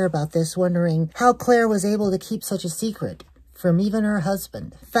fascinated to hear about this, wondering how Claire was able to keep such a secret from even her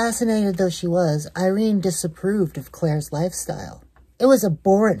husband. Fascinated though she was, Irene disapproved of Claire's lifestyle. It was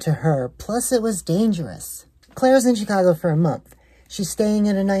abhorrent to her, plus it was dangerous. Claire's in Chicago for a month. She's staying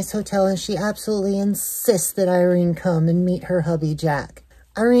in a nice hotel and she absolutely insists that Irene come and meet her hubby Jack.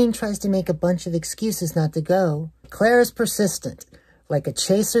 Irene tries to make a bunch of excuses not to go. Claire is persistent. Like a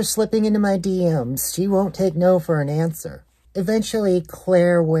chaser slipping into my DMs, she won't take no for an answer. Eventually,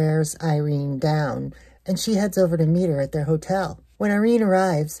 Claire wears Irene down, and she heads over to meet her at their hotel. When Irene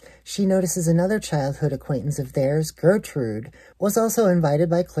arrives, she notices another childhood acquaintance of theirs, Gertrude, was also invited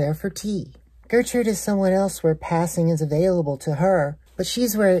by Claire for tea. Gertrude is someone else where passing is available to her, but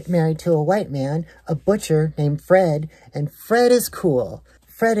she's married to a white man, a butcher named Fred, and Fred is cool.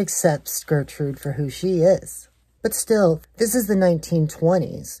 Fred accepts Gertrude for who she is. But still, this is the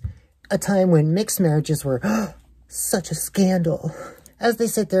 1920s, a time when mixed marriages were such a scandal. As they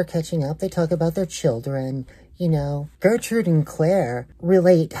sit there catching up, they talk about their children. You know, Gertrude and Claire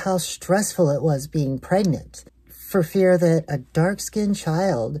relate how stressful it was being pregnant for fear that a dark-skinned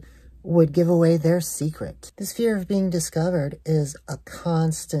child would give away their secret. This fear of being discovered is a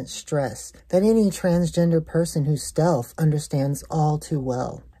constant stress that any transgender person who's stealth understands all too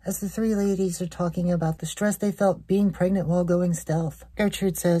well. As the three ladies are talking about the stress they felt being pregnant while going stealth,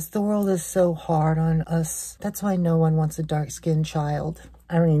 Gertrude says, the world is so hard on us. That's why no one wants a dark-skinned child.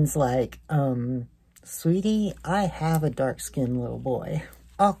 Irene's like, sweetie, I have a dark-skinned little boy.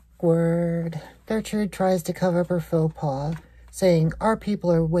 Awkward. Gertrude tries to cover up her faux pas, saying, our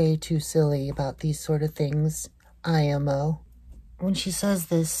people are way too silly about these sort of things. IMO. When she says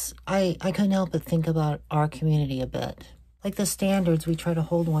this, I couldn't help but think about our community a bit. like the standards we try to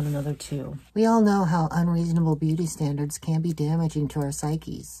hold one another to. We all know how unreasonable beauty standards can be damaging to our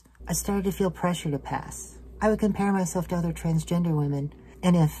psyches. I started to feel pressure to pass. I would compare myself to other transgender women,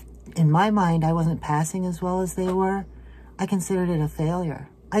 and if, in my mind, I wasn't passing as well as they were, I considered it a failure.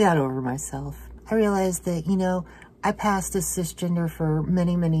 I got over myself. I realized that, I passed as cisgender for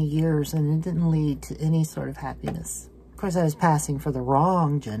many, many years, and it didn't lead to any sort of happiness. Of course, I was passing for the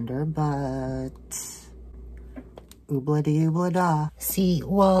wrong gender, but oobla-dee-oobla-da. See,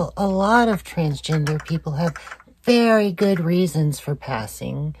 well, a lot of transgender people have very good reasons for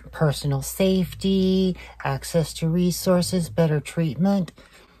passing. Personal safety, access to resources, better treatment.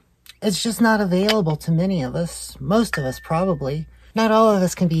 It's just not available to many of us. Most of us, probably. Not all of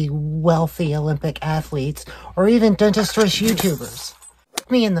us can be wealthy Olympic athletes or even dentistrish YouTubers.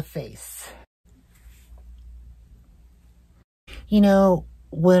 Look me in the face.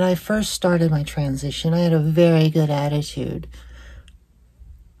 When I first started my transition, I had a very good attitude.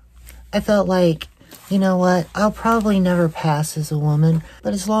 I felt like, you know what, I'll probably never pass as a woman,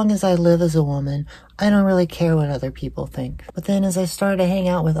 but as long as I live as a woman, I don't really care what other people think. But then as I started to hang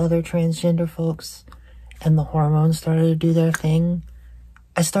out with other transgender folks, and the hormones started to do their thing,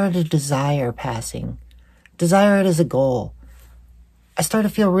 I started to desire passing. Desire it as a goal. I started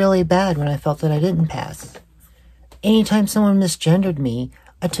to feel really bad when I felt that I didn't pass. Anytime someone misgendered me,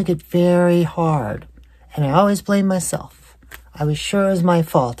 I took it very hard, and I always blamed myself. I was sure it was my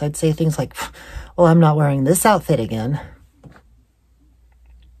fault. I'd say things like, well, I'm not wearing this outfit again.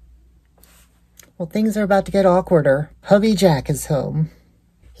 Well, things are about to get awkwarder. Hubby Jack is home.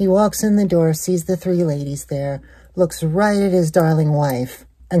 He walks in the door, sees the three ladies there, looks right at his darling wife,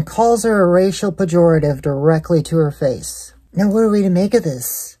 and calls her a racial pejorative directly to her face. Now, what are we to make of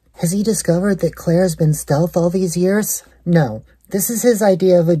this? Has he discovered that Claire's been stealth all these years? No, this is his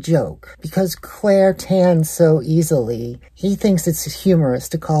idea of a joke. Because Claire tans so easily, he thinks it's humorous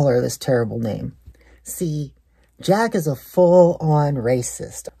to call her this terrible name. See, Jack is a full-on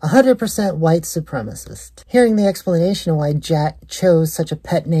racist, 100% white supremacist. Hearing the explanation of why Jack chose such a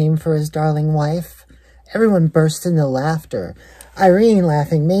pet name for his darling wife, everyone burst into laughter. Irene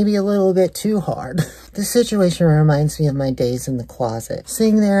laughing maybe a little bit too hard. This situation reminds me of my days in the closet,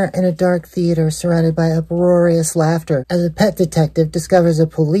 sitting there in a dark theater surrounded by uproarious laughter as a pet detective discovers a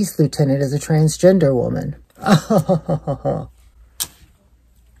police lieutenant is a transgender woman.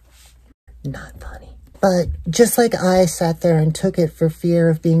 Not funny. But just like I sat there and took it for fear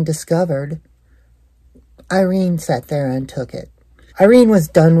of being discovered, Irene sat there and took it. Irene was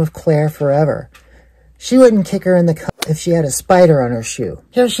done with Claire forever. She wouldn't kick her in the cup if she had a spider on her shoe.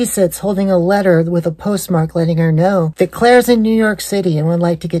 Here she sits holding a letter with a postmark letting her know that Claire's in New York City and would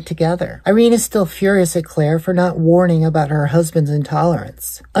like to get together. Irene is still furious at Claire for not warning about her husband's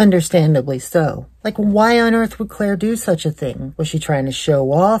intolerance. Understandably so. Like, why on earth would Claire do such a thing? Was she trying to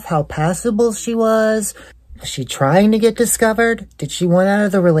show off how passable she was? Was she trying to get discovered? Did she want out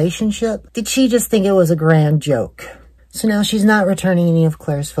of the relationship? Did she just think it was a grand joke? So now she's not returning any of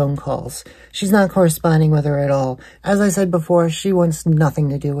Claire's phone calls. She's not corresponding with her at all. As I said before, she wants nothing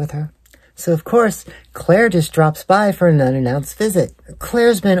to do with her. So of course, Claire just drops by for an unannounced visit.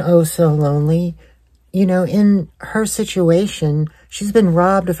 Claire's been oh so lonely. In her situation, she's been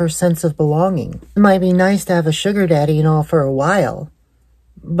robbed of her sense of belonging. It might be nice to have a sugar daddy and all for a while,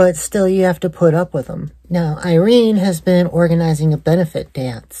 but still you have to put up with them. Now, Irene has been organizing a benefit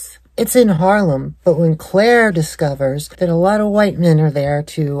dance. It's in Harlem, but when Claire discovers that a lot of white men are there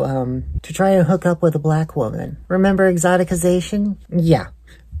to try and hook up with a black woman. Remember exoticization? Yeah,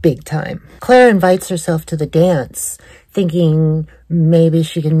 big time. Claire invites herself to the dance, thinking maybe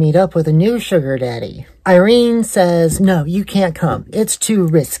she can meet up with a new sugar daddy. Irene says, no, you can't come. It's too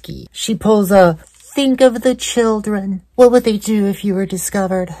risky. She pulls a, think of the children. What would they do if you were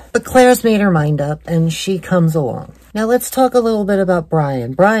discovered? But Claire's made her mind up, and she comes along. Now let's talk a little bit about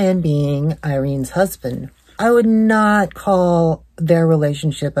Brian. Brian being Irene's husband. I would not call their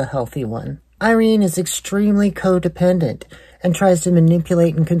relationship a healthy one. Irene is extremely codependent and tries to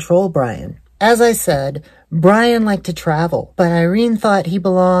manipulate and control Brian. As I said, Brian liked to travel, but Irene thought he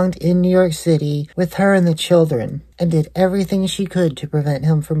belonged in New York City with her and the children and did everything she could to prevent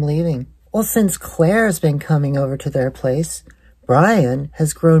him from leaving. Well, since Claire's been coming over to their place, Brian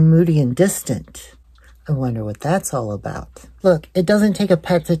has grown moody and distant. I wonder what that's all about. Look, it doesn't take a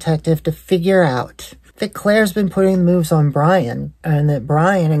pet detective to figure out that Claire's been putting moves on Brian, and that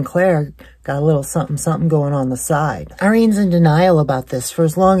Brian and Claire got a little something going on the side. Irene's in denial about this for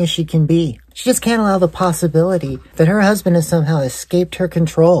as long as she can be. She just can't allow the possibility that her husband has somehow escaped her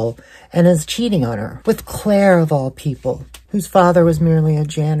control and is cheating on her with Claire of all people, whose father was merely a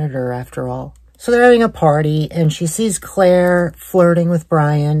janitor after all. So they're having a party, and she sees Claire flirting with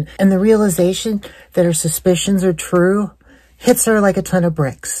Brian, and the realization that her suspicions are true hits her like a ton of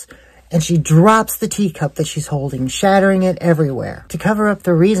bricks. And she drops the teacup that she's holding, shattering it everywhere. To cover up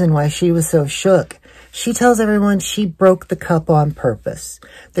the reason why she was so shook, she tells everyone she broke the cup on purpose,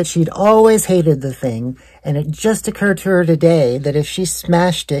 that she'd always hated the thing, and it just occurred to her today that if she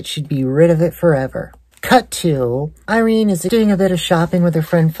smashed it, she'd be rid of it forever. Cut to, Irene is doing a bit of shopping with her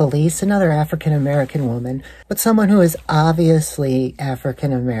friend Felice, another African-American woman, but someone who is obviously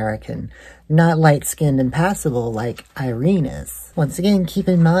African-American, not light-skinned and passable like Irene is. Once again, keep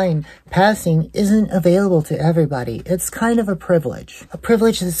in mind, passing isn't available to everybody. It's kind of a privilege. A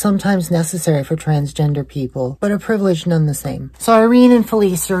privilege that's sometimes necessary for transgender people, but a privilege none the same. So Irene and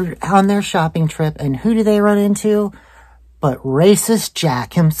Felice are on their shopping trip, and who do they run into? But racist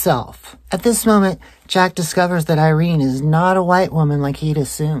Jack himself. At this moment, Jack discovers that Irene is not a white woman like he'd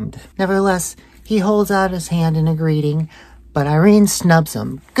assumed. Nevertheless, he holds out his hand in a greeting, but Irene snubs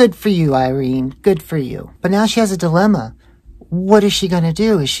him. Good for you, Irene. Good for you. But now she has a dilemma. What is she going to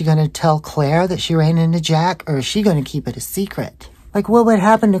do? Is she going to tell Claire that she ran into Jack, or is she going to keep it a secret? Like, what would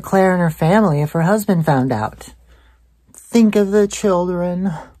happen to Claire and her family if her husband found out? Think of the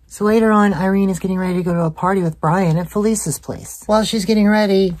children. So later on, Irene is getting ready to go to a party with Brian at Felice's place. While she's getting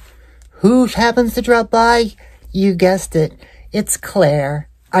ready, who happens to drop by? You guessed it. It's Claire.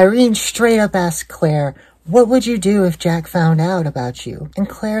 Irene straight up asks Claire, what would you do if Jack found out about you? And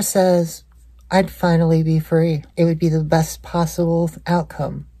Claire says, I'd finally be free. It would be the best possible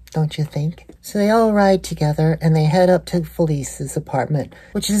outcome, don't you think? So they all ride together and they head up to Felice's apartment,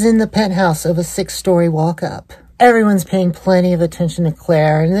 which is in the penthouse of a 6-story walk-up. Everyone's paying plenty of attention to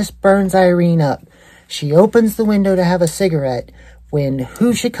Claire, and this burns Irene up. She opens the window to have a cigarette when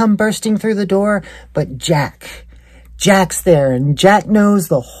who should come bursting through the door but Jack. Jack's there, and Jack knows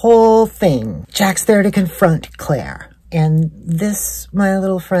the whole thing. Jack's there to confront Claire. And this, my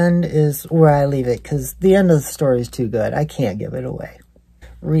little friend, is where I leave it, because the end of the story is too good. I can't give it away.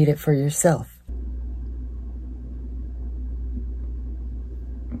 Read it for yourself.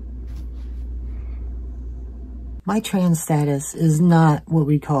 My trans status is not what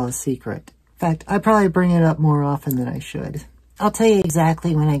we call a secret. In fact, I probably bring it up more often than I should. I'll tell you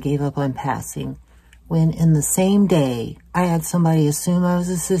exactly when I gave up on passing. When in the same day, I had somebody assume I was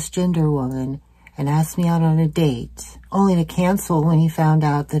a cisgender woman and asked me out on a date, only to cancel when he found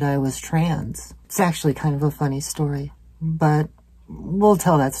out that I was trans. It's actually kind of a funny story, but we'll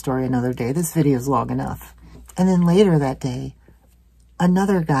tell that story another day. This video is long enough. And then later that day,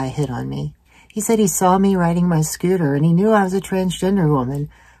 another guy hit on me. He said he saw me riding my scooter and he knew I was a transgender woman.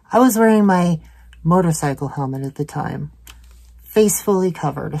 I was wearing my motorcycle helmet at the time, face fully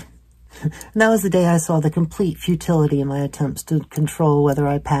covered. And that was the day I saw the complete futility in my attempts to control whether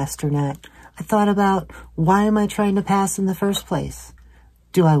I passed or not. I thought about, why am I trying to pass in the first place?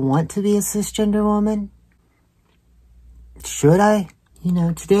 Do I want to be a cisgender woman? Should I? You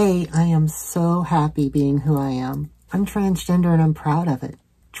know, today I am so happy being who I am. I'm transgender and I'm proud of it.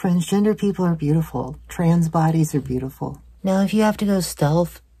 Transgender people are beautiful. Trans bodies are beautiful. Now, if you have to go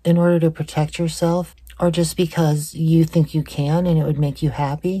stealth in order to protect yourself, or just because you think you can and it would make you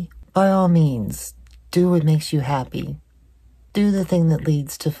happy, by all means, do what makes you happy. Do the thing that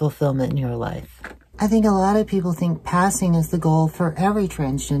leads to fulfillment in your life. I think a lot of people think passing is the goal for every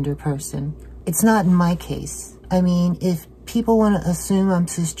transgender person. It's not in my case. I mean, if people want to assume I'm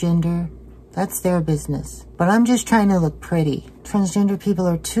cisgender, that's their business. But I'm just trying to look pretty. Transgender people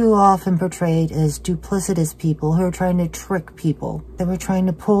are too often portrayed as duplicitous people who are trying to trick people. They were trying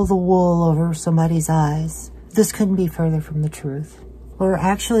to pull the wool over somebody's eyes. This couldn't be further from the truth. What we're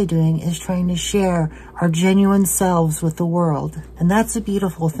actually doing is trying to share our genuine selves with the world. And that's a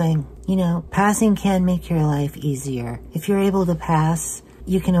beautiful thing. You know, passing can make your life easier. If you're able to pass,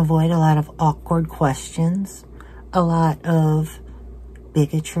 you can avoid a lot of awkward questions, a lot of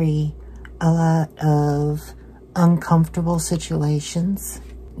bigotry, a lot of uncomfortable situations.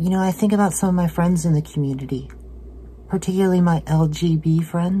 You know, I think about some of my friends in the community, particularly my LGB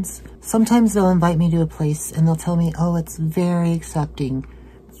friends. Sometimes they'll invite me to a place and they'll tell me, oh, it's very accepting,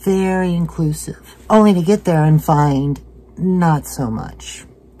 very inclusive, only to get there and find not so much.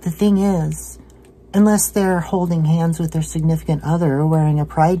 The thing is, unless they're holding hands with their significant other or wearing a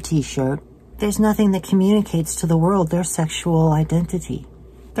pride t-shirt, there's nothing that communicates to the world their sexual identity.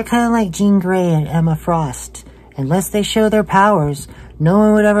 They're kind of like Jean Grey and Emma Frost. Unless they show their powers, no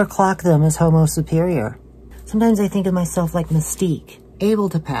one would ever clock them as homo superior. Sometimes I think of myself like Mystique, able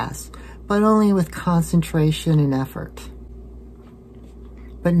to pass, but only with concentration and effort.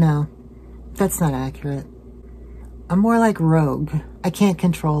 But no, that's not accurate. I'm more like Rogue. I can't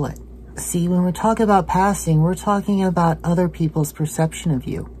control it. See, when we talk about passing, we're talking about other people's perception of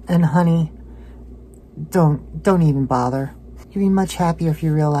you. And honey, don't even bother. You'd be much happier if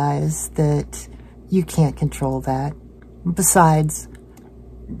you realize that you can't control that. Besides,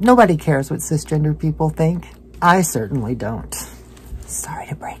 nobody cares what cisgender people think. I certainly don't. Sorry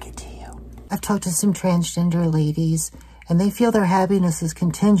to break it to you. I've talked to some transgender ladies, and they feel their happiness is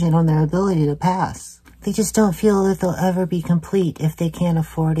contingent on their ability to pass. They just don't feel that they'll ever be complete if they can't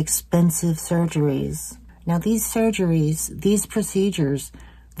afford expensive surgeries. Now, these surgeries, these procedures,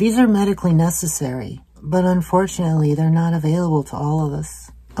 these are medically necessary, but unfortunately, they're not available to all of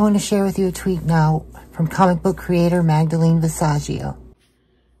us. I want to share with you a tweet now from comic book creator Magdalene Visaggio.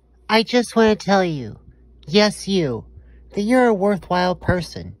 I just want to tell you, yes, you, that you're a worthwhile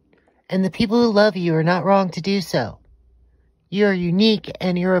person, and the people who love you are not wrong to do so. You're unique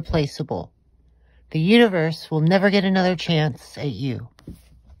and irreplaceable. The universe will never get another chance at you.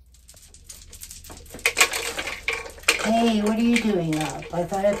 Hey, what are you doing up? I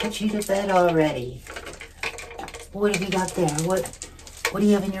thought I put you to bed already. What have you got there? What do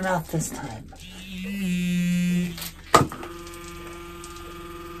you have in your mouth this time?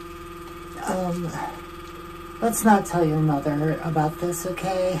 Let's not tell your mother about this,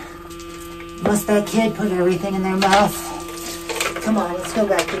 okay? Must that kid put everything in their mouth? Come on, let's go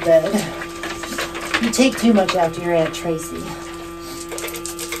back to bed. You take too much after your Aunt Tracy.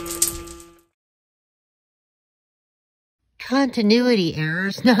 Continuity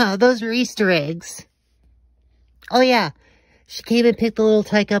errors? No, those are Easter eggs. Oh yeah, she came and picked the little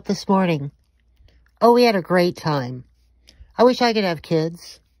tyke up this morning. Oh, we had a great time. I wish I could have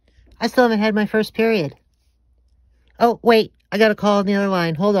kids. I still haven't had my first period. Oh, wait, I got a call on the other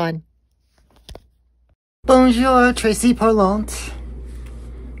line. Hold on. Bonjour, Tracy Parlant.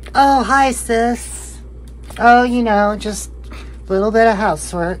 Oh, hi, sis. Oh, you know, just a little bit of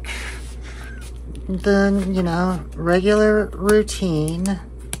housework. Then, you know, regular routine.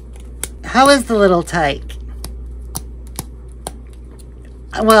 How is the little tyke?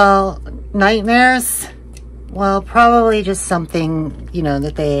 Well, nightmares? Well, probably just something, you know,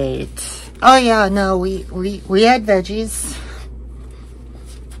 that they ate. Oh, yeah, no, we had veggies.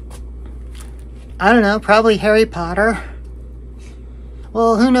 I don't know, probably Harry Potter.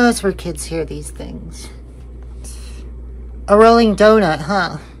 Well, who knows where kids hear these things. A rolling donut,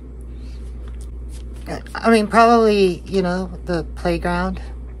 huh? I mean, probably, you know, the playground.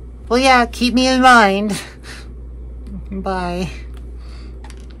 Well, yeah, keep me in mind. Bye.